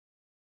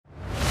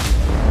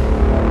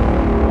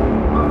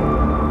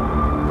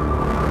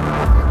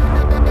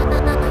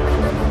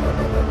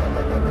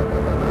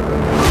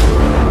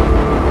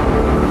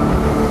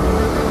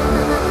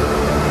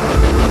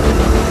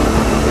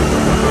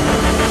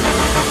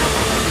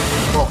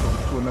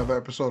another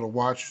episode of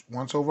Watch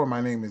Once Over. My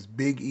name is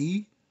Big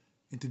E,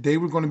 and today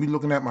we're going to be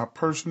looking at my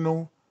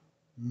personal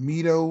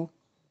Mido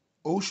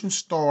Ocean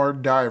Star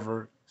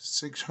Diver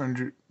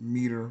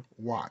 600-meter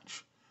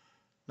watch.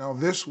 Now,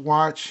 this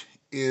watch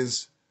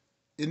is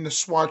in the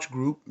Swatch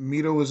group.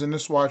 Mido is in the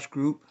Swatch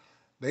group.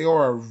 They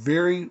are a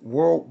very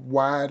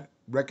worldwide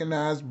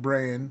recognized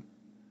brand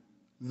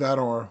that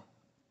are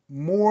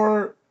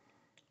more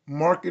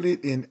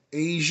marketed in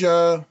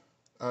Asia,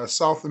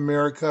 South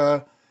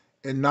America,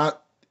 and not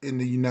in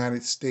the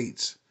United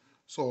States.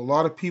 So a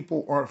lot of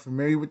people aren't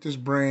familiar with this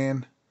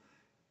brand,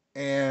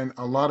 and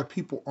a lot of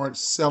people aren't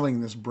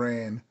selling this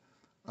brand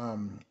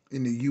in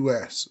the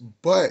US.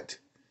 But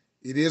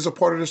it is a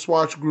part of the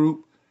Swatch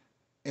group,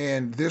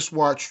 and this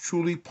watch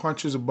truly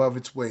punches above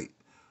its weight.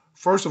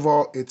 First of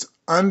all, it's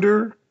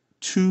under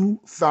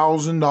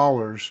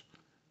 $2,000,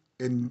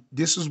 and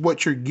this is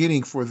what you're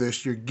getting for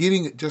this. You're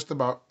getting just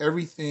about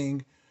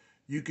everything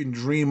you can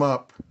dream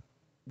up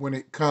when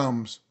it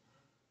comes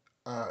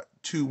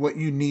to what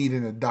you need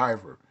in a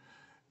diver.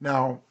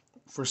 Now,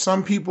 for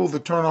some people, the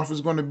turnoff is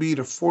going to be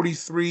the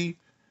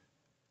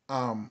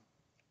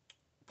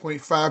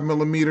 43.5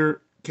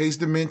 millimeter case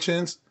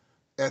dimensions.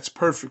 That's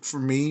perfect for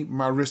me.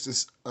 My wrist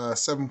is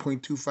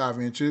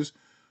 7.25 inches,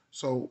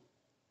 so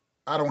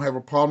I don't have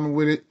a problem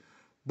with it.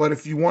 But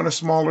if you want a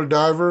smaller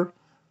diver,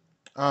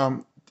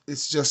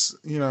 it's just,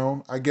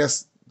 I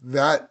guess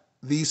that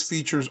these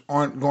features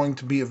aren't going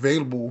to be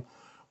available,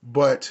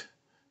 but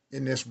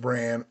in this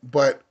brand.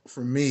 But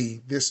for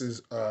me, this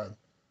is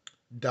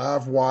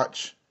dive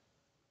watch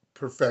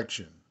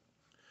perfection.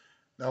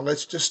 Now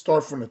let's just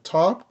start from the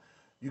top.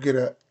 You get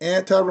an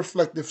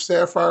anti-reflective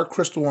sapphire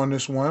crystal on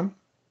this one.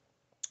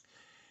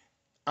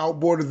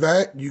 Outboard of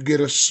that, you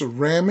get a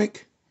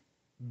ceramic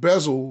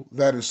bezel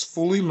that is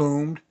fully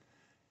lumed,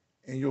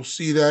 and you'll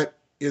see that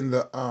in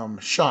the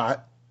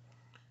shot.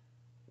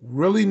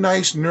 Really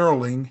nice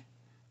knurling,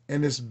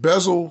 and this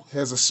bezel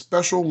has a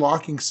special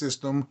locking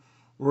system,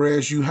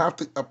 whereas you have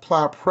to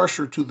apply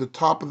pressure to the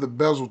top of the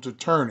bezel to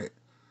turn it.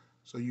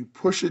 So you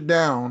push it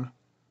down,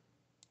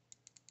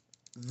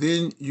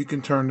 then you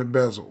can turn the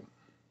bezel.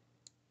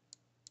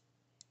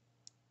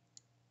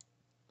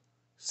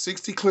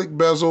 60 click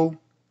bezel.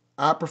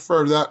 I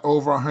prefer that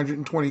over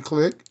 120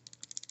 click.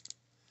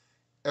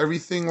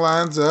 Everything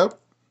lines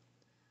up,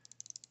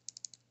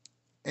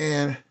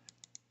 and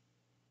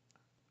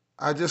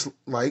I just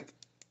like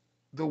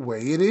the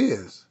way it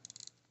is.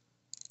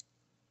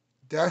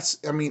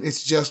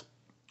 It's just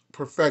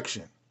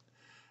perfection.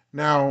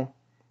 Now,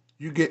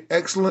 you get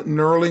excellent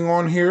knurling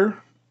on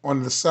here,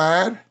 on the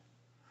side,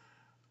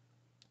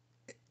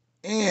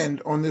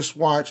 and on this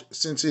watch,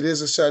 since it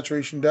is a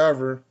saturation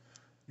diver,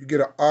 you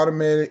get an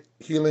automatic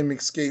helium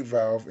escape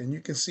valve, and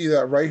you can see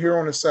that right here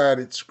on the side,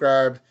 it's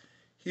described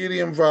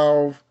helium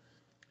valve,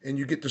 and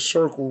you get the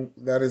circle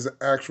that is the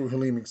actual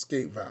helium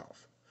escape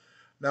valve.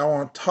 Now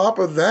on top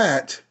of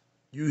that,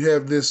 you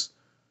have this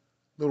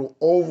little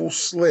oval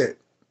slit.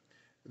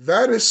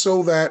 That is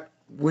so that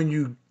when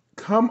you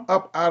come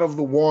up out of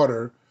the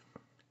water,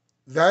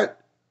 that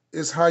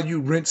is how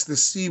you rinse the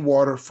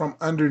seawater from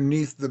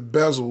underneath the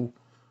bezel,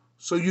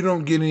 so you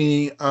don't get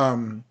any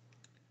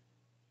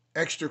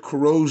extra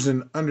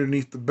corrosion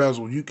underneath the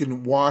bezel. You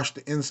can wash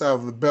the inside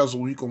of the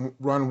bezel. You can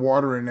run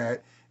water in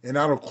that, and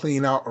that'll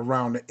clean out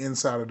around the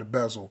inside of the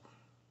bezel.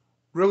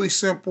 Really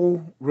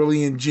simple,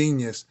 really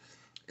ingenious.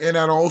 And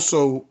that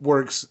also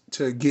works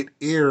to get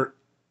air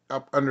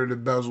up under the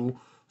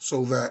bezel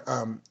so that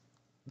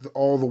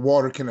all the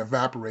water can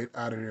evaporate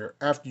out of there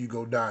after you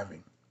go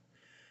diving.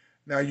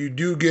 Now you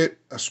do get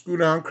a screw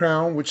down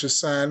crown, which is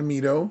signed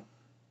Mido.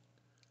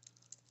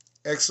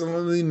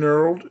 Excellently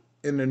knurled,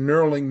 and the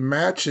knurling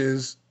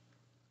matches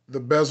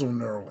the bezel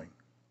knurling.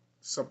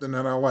 Something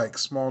that I like,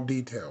 small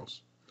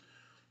details.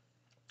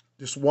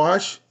 This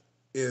watch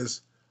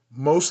is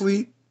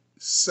mostly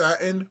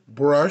satin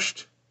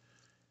brushed,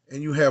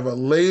 and you have a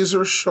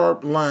laser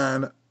sharp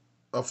line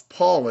of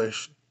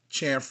polish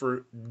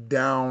chamfer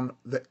down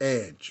the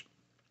edge.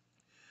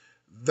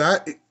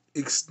 That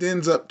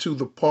extends up to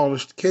the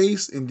polished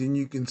case, and then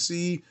you can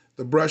see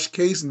the brushed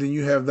case, and then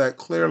you have that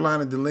clear line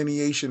of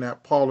delineation,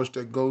 that polish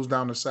that goes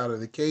down the side of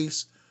the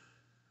case,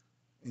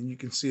 and you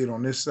can see it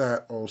on this side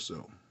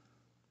also.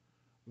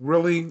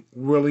 Really,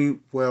 really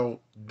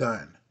well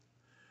done.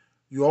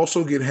 You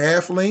also get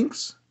half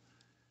links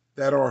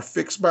that are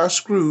fixed by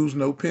screws,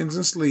 no pins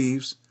and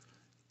sleeves,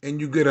 and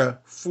you get a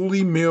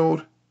fully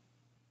milled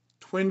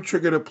twin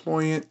trigger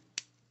deployment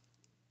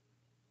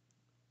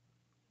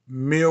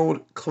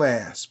milled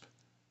clasp.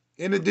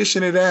 In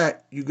addition to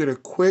that, you get a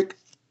quick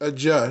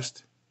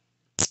adjust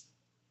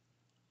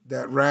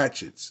that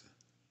ratchets.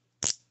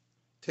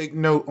 Take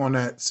note on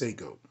that,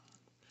 Seiko.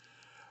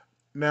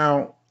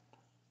 Now,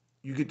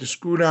 you get the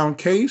screw down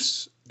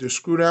case, the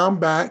screw down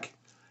back,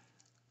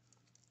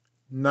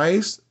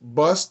 nice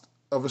bust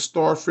of a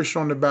starfish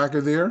on the back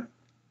of there,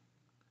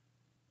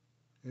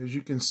 as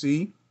you can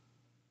see.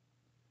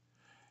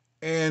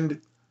 And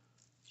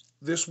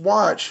this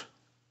watch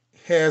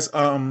has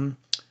an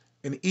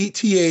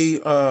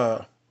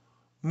ETA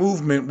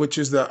movement, which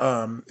is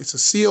the it's a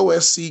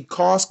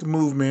COSC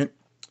movement,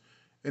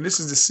 and this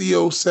is the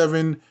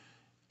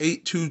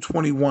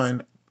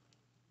CO78221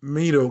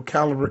 Mido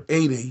caliber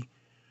 80,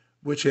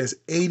 which has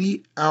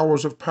 80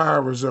 hours of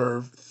power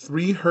reserve,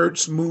 3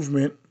 hertz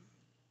movement,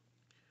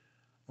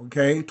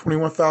 okay,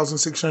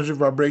 21,600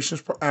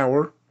 vibrations per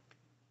hour,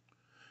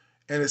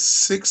 and it's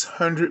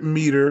 600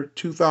 meter,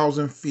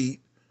 2,000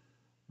 feet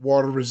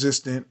water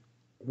resistant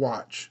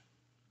watch.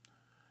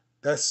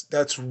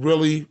 That's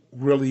really,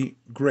 really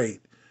great.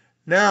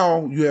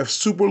 Now you have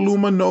Super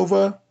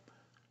Luminova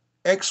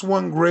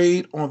X1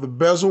 grade on the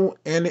bezel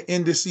and the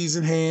indices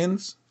and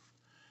hands.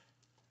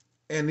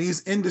 And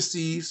these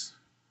indices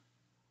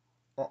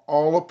are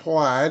all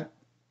applied.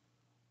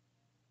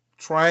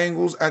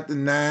 Triangles at the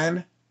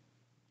 9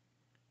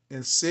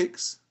 and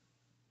 6.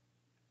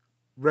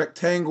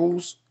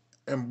 Rectangles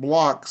and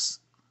blocks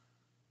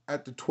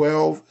at the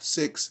 12,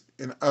 6,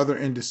 and other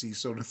indices.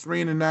 So the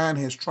 3 and the 9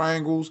 has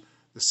triangles.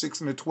 The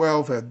 6 and the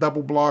 12 have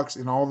double blocks,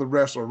 and all the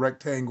rest are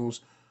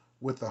rectangles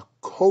with a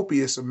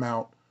copious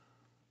amount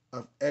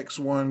of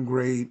X1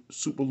 grade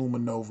Super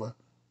Luminova,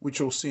 which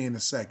you'll see in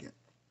a second.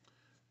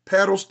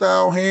 Paddle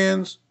style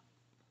hands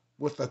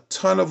with a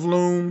ton of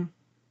lume.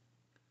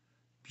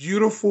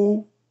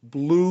 Beautiful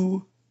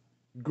blue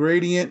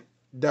gradient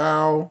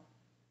dial.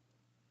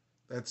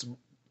 That's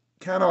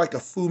kind of like a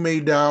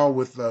fume dial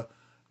with a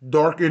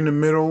darker in the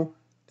middle.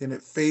 Then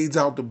it fades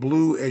out the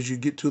blue as you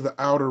get to the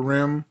outer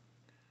rim.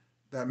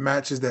 That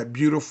matches that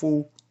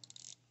beautiful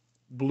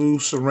blue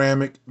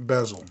ceramic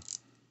bezel.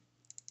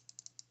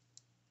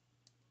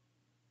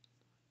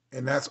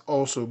 And that's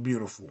also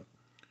beautiful.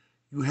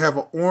 You have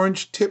an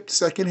orange tipped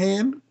second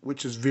hand,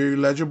 which is very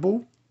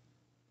legible.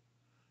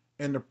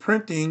 And the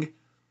printing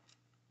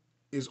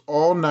is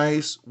all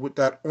nice with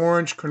that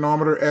orange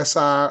Chronometer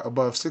SI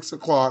above 6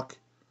 o'clock.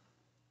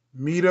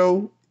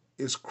 Mido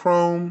is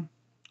chrome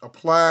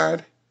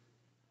applied.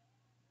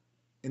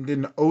 And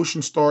then the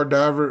Ocean Star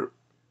Diver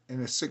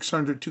in the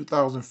 600,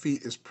 2,000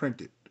 feet is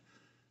printed.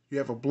 You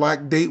have a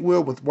black date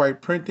wheel with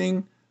white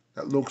printing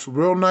that looks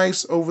real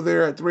nice over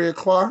there at 3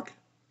 o'clock.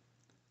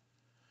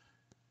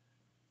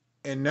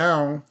 And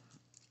now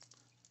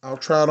I'll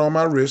try it on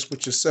my wrist,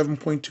 which is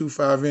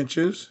 7.25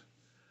 inches.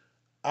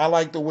 I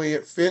like the way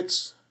it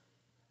fits.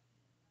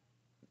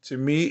 To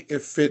me,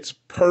 it fits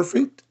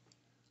perfect.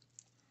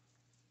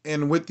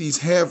 And with these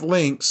half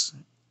links,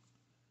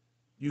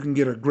 you can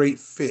get a great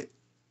fit.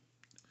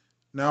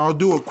 Now I'll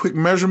do a quick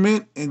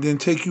measurement and then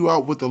take you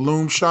out with the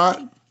lume shot.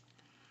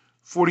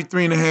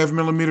 43.5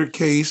 millimeter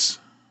case.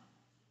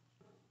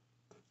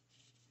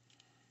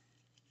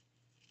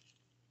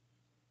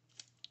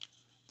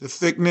 The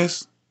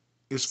thickness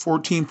is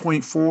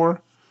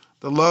 14.4.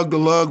 The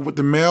lug with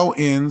the male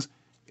ends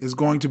is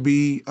going to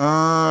be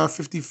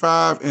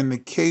 55, and the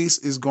case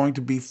is going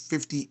to be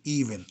 50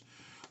 even.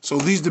 So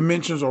these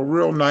dimensions are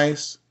real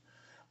nice.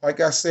 Like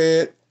I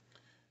said,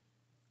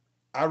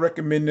 I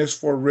recommend this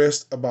for a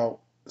wrist about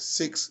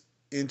 6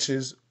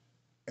 inches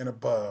and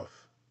above,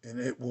 and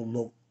it will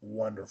look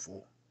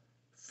wonderful.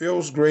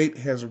 Feels great,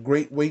 has a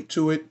great weight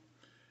to it,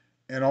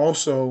 and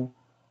also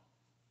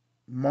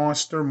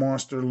monster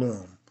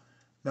lume.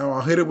 Now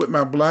I'll hit it with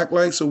my black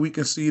light so we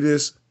can see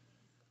this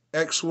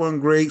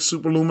X1 grade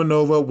Super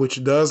Luminova,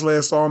 which does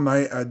last all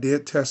night. I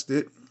did test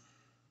it.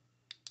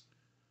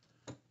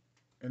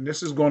 And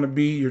this is going to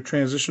be your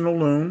transitional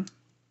lume.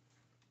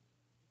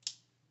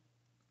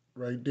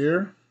 Right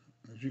there.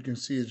 As you can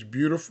see, it's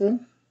beautiful.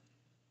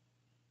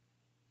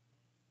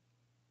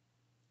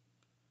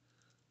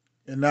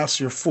 And that's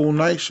your full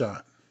night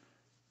shot.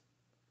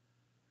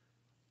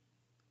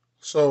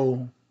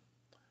 So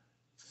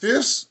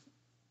this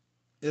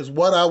is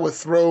what I would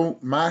throw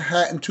my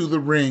hat into the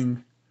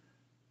ring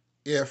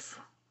if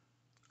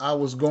I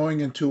was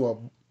going into a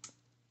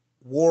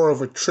war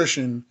of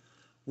attrition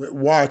with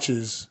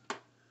watches,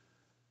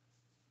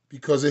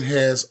 because it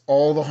has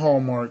all the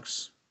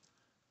hallmarks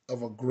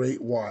of a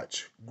great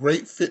watch.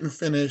 Great fit and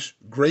finish,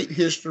 great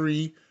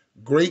history,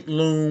 great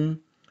lume,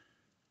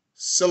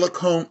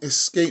 silicone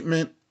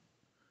escapement,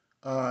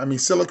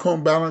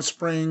 silicone balance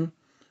spring,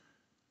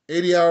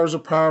 80 hours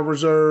of power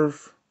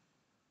reserve,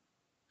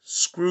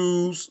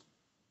 screws,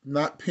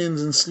 not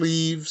pins and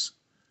sleeves,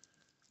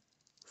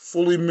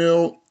 fully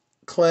milled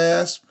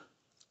clasp,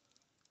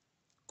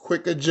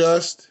 quick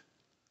adjust,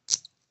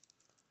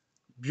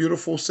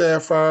 beautiful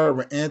sapphire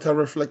with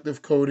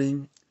anti-reflective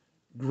coating,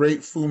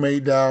 great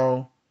fume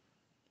dial,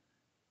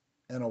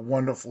 and a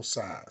wonderful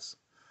size.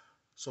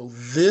 So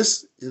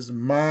this is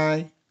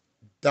my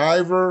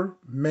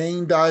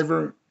main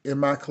diver in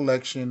my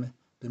collection,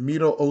 the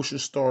Mido Ocean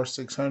Star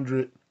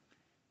 600.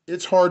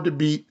 It's hard to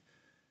beat.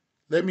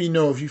 Let me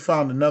know if you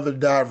found another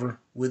diver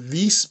with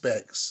these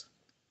specs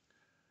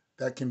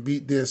that can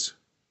beat this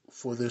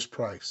for this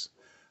price.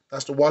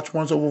 That's the Watch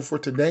Once Over for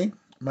today.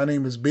 My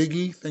name is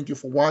Biggie. Thank you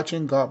for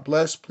watching. God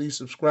bless. Please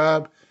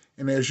subscribe.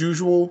 And as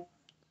usual,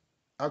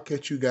 I'll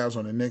catch you guys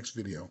on the next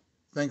video.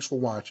 Thanks for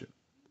watching.